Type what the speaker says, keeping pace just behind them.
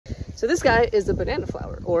So this guy is a banana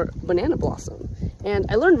flower or banana blossom. And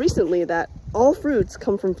I learned recently that all fruits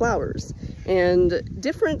come from flowers, and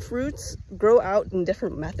different fruits grow out in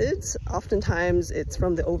different methods. Oftentimes it's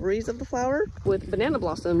from the ovaries of the flower. With banana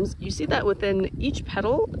blossoms, you see that within each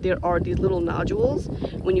petal there are these little nodules.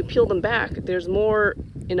 When you peel them back, there's more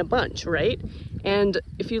in a bunch, right? And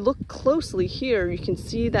if you look closely here, you can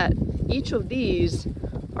see that each of these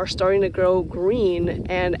are starting to grow green,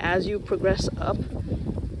 and as you progress up,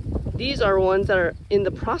 these are ones that are in the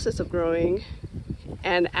process of growing,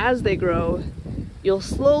 and as they grow, you'll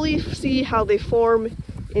slowly see how they form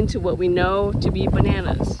into what we know to be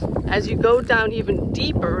bananas. As you go down even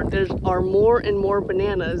deeper, there are more and more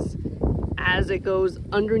bananas as it goes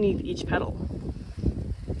underneath each petal.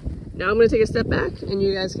 Now I'm going to take a step back and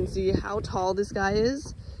you guys can see how tall this guy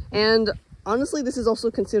is. And honestly, this is also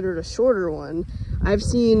considered a shorter one. I've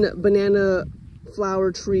seen banana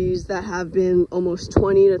flower trees that have been almost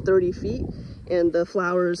 20 to 30 feet, and the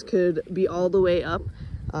flowers could be all the way up.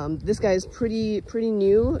 This guy is pretty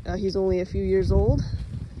new. He's only a few years old.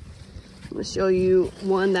 I'm going to show you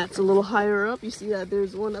one that's a little higher up. You see that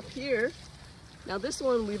there's one up here. Now this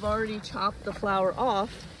one, we've already chopped the flower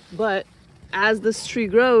off, but as this tree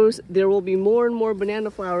grows, there will be more and more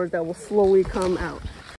banana flowers that will slowly come out.